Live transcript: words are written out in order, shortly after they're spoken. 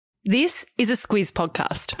This is a Squiz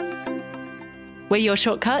podcast. We're your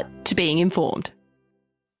shortcut to being informed.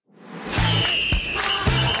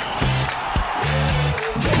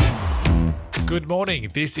 Good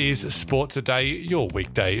morning. This is Sport Today, your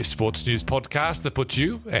weekday sports news podcast that puts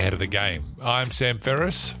you ahead of the game. I'm Sam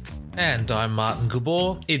Ferris. And I'm Martin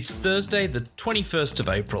Gabor. It's Thursday, the 21st of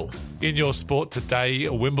April. In your Sport Today,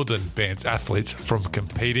 Wimbledon bans athletes from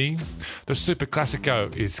competing. The Super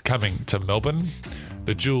Classico is coming to Melbourne.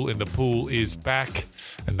 The jewel in the pool is back.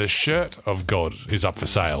 And the shirt of God is up for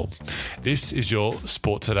sale. This is your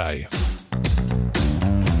Sport Today.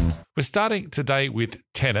 We're starting today with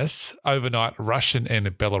tennis. Overnight, Russian and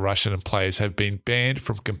Belarusian players have been banned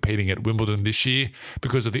from competing at Wimbledon this year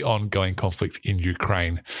because of the ongoing conflict in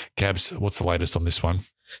Ukraine. Gabs, what's the latest on this one?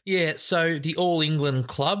 Yeah, so the All England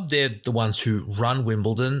Club, they're the ones who run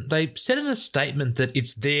Wimbledon. They said in a statement that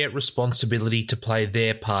it's their responsibility to play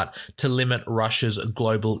their part to limit Russia's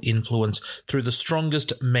global influence through the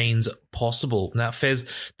strongest means possible. Now, Fez,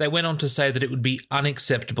 they went on to say that it would be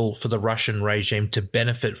unacceptable for the Russian regime to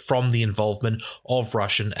benefit from the involvement of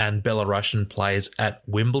Russian and Belarusian players at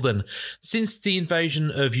Wimbledon. Since the invasion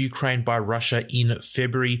of Ukraine by Russia in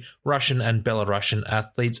February, Russian and Belarusian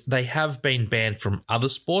athletes, they have been banned from other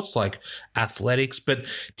sports like athletics, but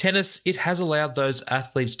tennis, it has allowed those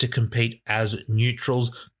athletes to compete as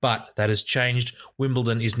neutrals, but that has changed.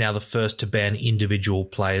 Wimbledon is now the first to ban individual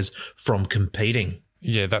players from competing.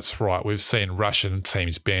 Yeah, that's right. We've seen Russian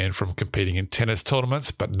teams banned from competing in tennis tournaments,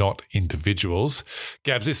 but not individuals.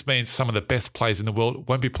 Gabs, this means some of the best players in the world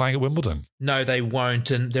won't be playing at Wimbledon. No, they won't.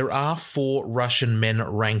 And there are 4 Russian men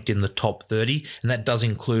ranked in the top 30, and that does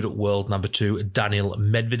include world number 2, Daniil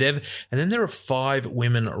Medvedev. And then there are 5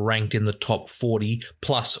 women ranked in the top 40,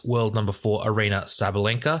 plus world number 4, Aryna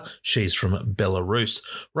Sabalenka. She's from Belarus.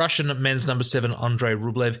 Russian men's number 7, Andrei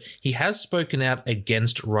Rublev. He has spoken out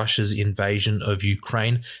against Russia's invasion of Ukraine.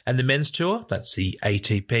 And the men's tour, that's the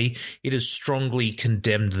ATP, it has strongly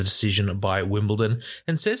condemned the decision by Wimbledon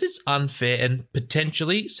and says it's unfair and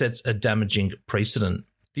potentially sets a damaging precedent.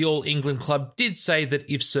 The All England Club did say that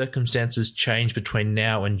if circumstances change between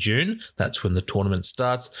now and June, that's when the tournament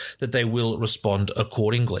starts, that they will respond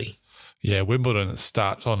accordingly. Yeah, Wimbledon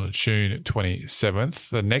starts on June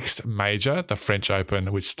 27th. The next major, the French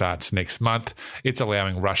Open, which starts next month, it's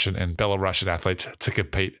allowing Russian and Belarusian athletes to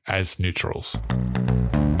compete as neutrals.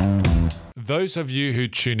 Those of you who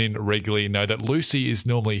tune in regularly know that Lucy is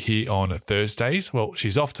normally here on Thursdays. Well,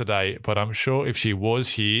 she's off today, but I'm sure if she was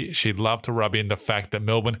here, she'd love to rub in the fact that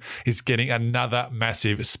Melbourne is getting another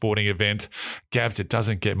massive sporting event. Gabs, it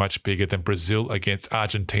doesn't get much bigger than Brazil against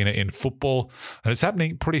Argentina in football, and it's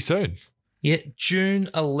happening pretty soon. Yeah, June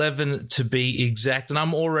 11 to be exact, and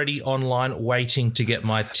I'm already online waiting to get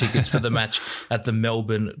my tickets for the match at the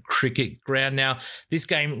Melbourne Cricket Ground. Now, this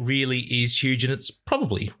game really is huge, and it's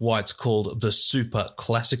probably why it's called the Super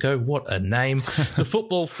Classico. What a name. The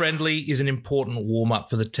football friendly is an important warm-up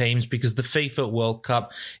for the teams because the FIFA World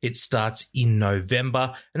Cup, it starts in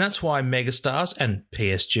November, and that's why megastars and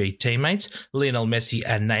PSG teammates Lionel Messi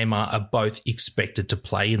and Neymar are both expected to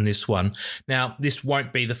play in this one. Now, this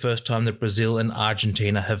won't be the first time that Brazil and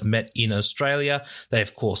Argentina have met in Australia. They,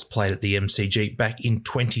 of course, played at the MCG back in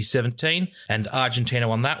 2017, and Argentina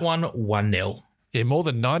won that one 1-0. Yeah, more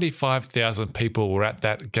than 95,000 people were at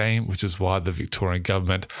that game, which is why the Victorian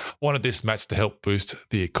government wanted this match to help boost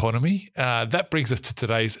the economy. That brings us to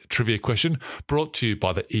today's trivia question, brought to you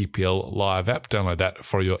by the EPL Live app. Download that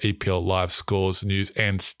for your EPL Live scores, news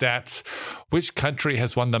and stats. Which country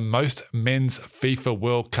has won the most men's FIFA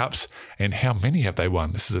World Cups, and how many have they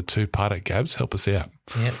won? This is a 2-parter, Gabs. Help us out.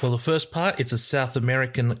 Yeah, well, the first part, it's a South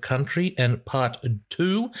American country, and part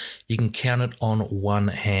 2, you can count it on one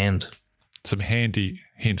hand. Some handy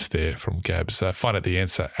hints there from Gabs. Find out the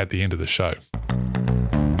answer at the end of the show.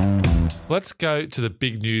 Let's go to the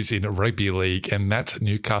big news in rugby league, and that's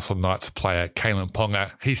Newcastle Knights player Kalyn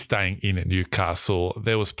Ponga. He's staying in Newcastle.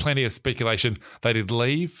 There was plenty of speculation that he'd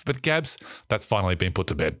leave, but Gabs, that's finally been put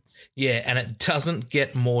to bed. Yeah, and it doesn't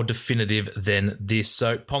get more definitive than this.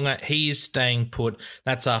 So Ponga, he is staying put.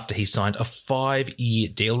 That's after he signed a 5-year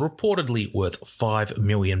deal, reportedly worth $5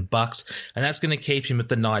 million, and that's going to keep him at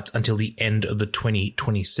the Knights until the end of the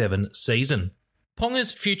 2027 season.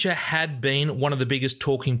 Ponga's future had been one of the biggest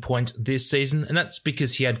talking points this season, and that's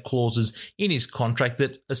because he had clauses in his contract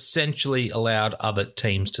that essentially allowed other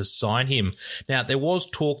teams to sign him. Now, there was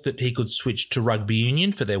talk that he could switch to rugby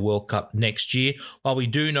union for their World Cup next year, while we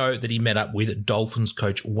do know that he met up with Dolphins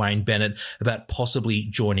coach Wayne Bennett about possibly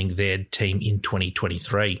joining their team in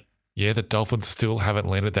 2023. Yeah, the Dolphins still haven't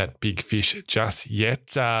landed that big fish just yet.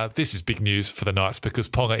 This is big news for the Knights because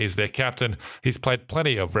Ponga is their captain. He's played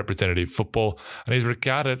plenty of representative football and he's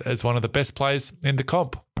regarded as one of the best players in the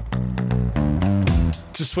comp.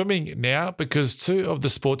 To swimming now because two of the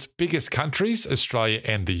sport's biggest countries, Australia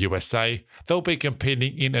and the USA, they'll be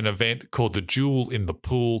competing in an event called the Duel in the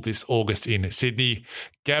Pool this August in Sydney.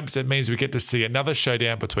 Gabs, it means we get to see another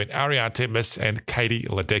showdown between Ariarne Titmus and Katie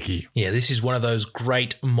Ledecky. Yeah, this is one of those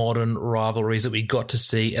great modern rivalries that we got to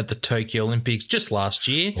see at the Tokyo Olympics just last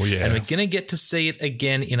year. Oh, yeah. And we're going to get to see it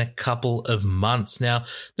again in a couple of months. Now,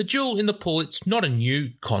 the Duel in the Pool, it's not a new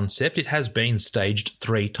concept. It has been staged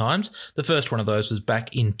 3 times. The first one of those was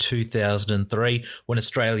back in 2003 when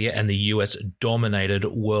Australia and the US dominated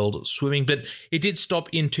world swimming. But it did stop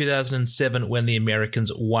in 2007 when the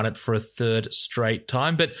Americans won it for a 3rd straight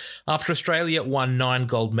time. But after Australia won 9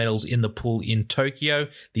 gold medals in the pool in Tokyo,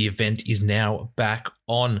 the event is now back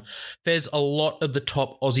on. There's a lot of the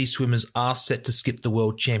top Aussie swimmers are set to skip the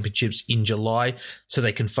World Championships in July so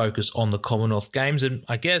they can focus on the Commonwealth Games and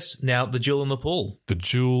I guess now the Duel in the Pool. The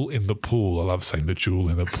Duel in the Pool. I love saying the Duel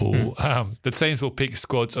in the Pool. The teams will pick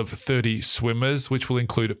squads of 30 swimmers, which will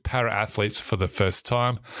include para-athletes for the first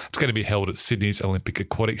time. It's going to be held at Sydney's Olympic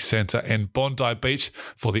Aquatic Centre and Bondi Beach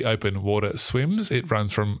for the open water swims. It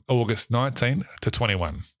runs from August 19 to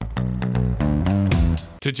 21.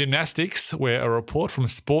 To gymnastics, where a report from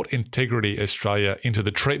Sport Integrity Australia into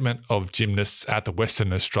the treatment of gymnasts at the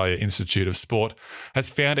Western Australia Institute of Sport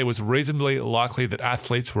has found it was reasonably likely that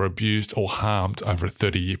athletes were abused or harmed over a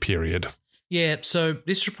 30-year period. Yeah, so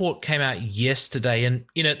this report came out yesterday and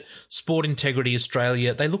in it, Sport Integrity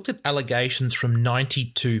Australia, they looked at allegations from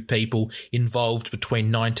 92 people involved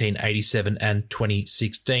between 1987 and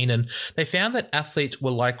 2016 and they found that athletes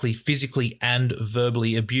were likely physically and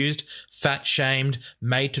verbally abused, fat-shamed,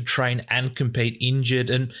 made to train and compete injured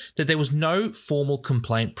and that there was no formal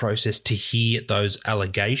complaint process to hear those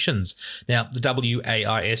allegations. Now, the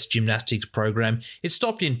WAIS gymnastics program, it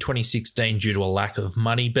stopped in 2016 due to a lack of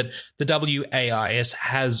money, but the WAIS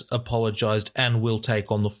has apologised and will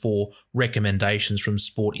take on the 4 recommendations from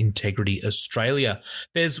Sport Integrity Australia.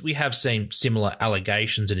 We have seen similar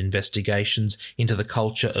allegations and investigations into the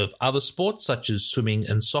culture of other sports such as swimming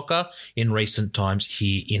and soccer in recent times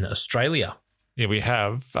here in Australia. Yeah, we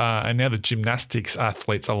have. And now the Gymnastics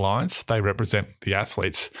Athletes Alliance, they represent the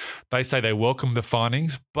athletes. They say they welcome the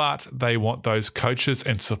findings, but they want those coaches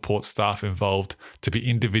and support staff involved to be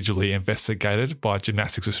individually investigated by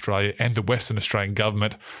Gymnastics Australia and the Western Australian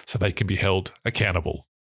government so they can be held accountable.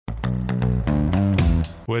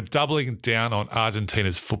 We're doubling down on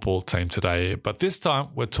Argentina's football team today, but this time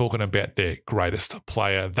we're talking about their greatest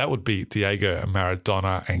player. That would be Diego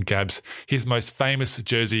Maradona, and Gabs, his most famous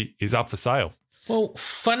jersey is up for sale. Well,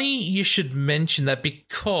 funny you should mention that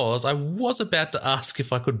because I was about to ask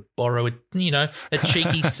if I could borrow a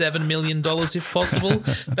cheeky $7 million if possible.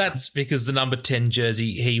 That's because the number 10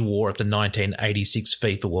 jersey he wore at the 1986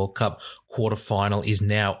 FIFA World Cup quarterfinal is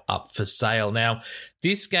now up for sale. Now,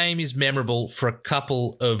 this game is memorable for a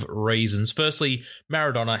couple of reasons. Firstly,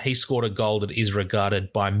 Maradona, he scored a goal that is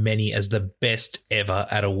regarded by many as the best ever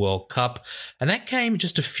at a World Cup. And that came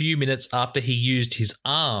just a few minutes after he used his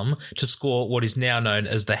arm to score what is now known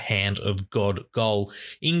as the Hand of God goal.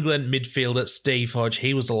 England midfielder Steve Hodge,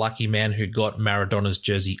 he was the lucky man who got Maradona's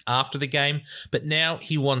jersey after the game, but now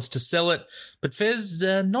he wants to sell it. But Fez,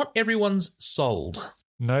 not everyone's sold.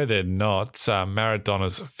 No, they're not.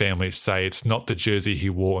 Maradona's family say it's not the jersey he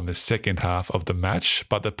wore in the second half of the match,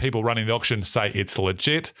 but the people running the auction say it's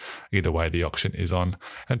legit. Either way, the auction is on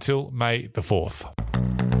until May the 4th.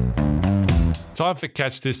 Time for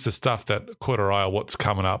Catch This, the stuff that caught our eye, what's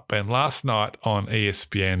coming up. And last night on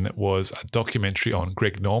ESPN was a documentary on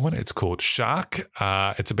Greg Norman. It's called Shark.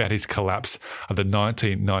 It's about his collapse of the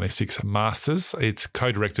 1996 Masters. It's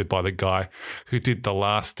co-directed by the guy who did The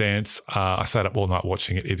Last Dance. I sat up all night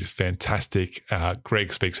watching it. It is fantastic.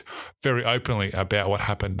 Greg speaks very openly about what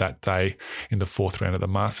happened that day in the 4th round of the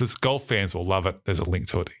Masters. Golf fans will love it. There's a link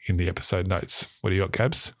to it in the episode notes. What do you got,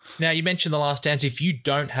 Gabs? Now, you mentioned The Last Dance. If you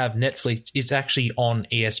don't have Netflix, it's actually on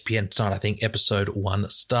ESPN tonight. I think episode 1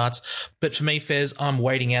 starts. But for me, Fez, I'm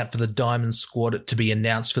waiting out for the Diamond Squad to be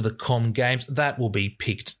announced for the Com Games. That will be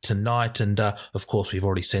picked tonight. And of course, we've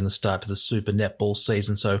already seen the start to the Super Netball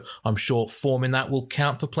season, so I'm sure form in that will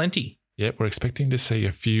count for plenty. Yeah, we're expecting to see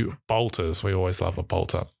a few bolters. We always love a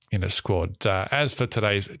bolter in a squad. As for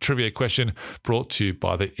today's trivia question, brought to you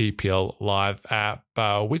by the EPL Live app,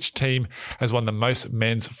 which team has won the most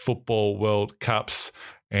men's football World Cups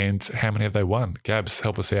and how many have they won? Gabs,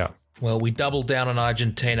 help us out. Well, we doubled down on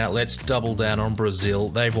Argentina. Let's double down on Brazil.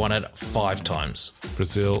 They've won it 5 times.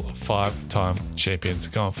 Brazil, 5-time champions,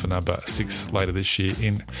 going for number 6 later this year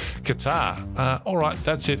in Qatar. All right,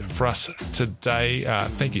 that's it for us today.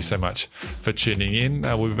 Thank you so much for tuning in.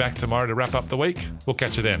 We'll be back tomorrow to wrap up the week. We'll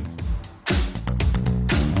catch you then.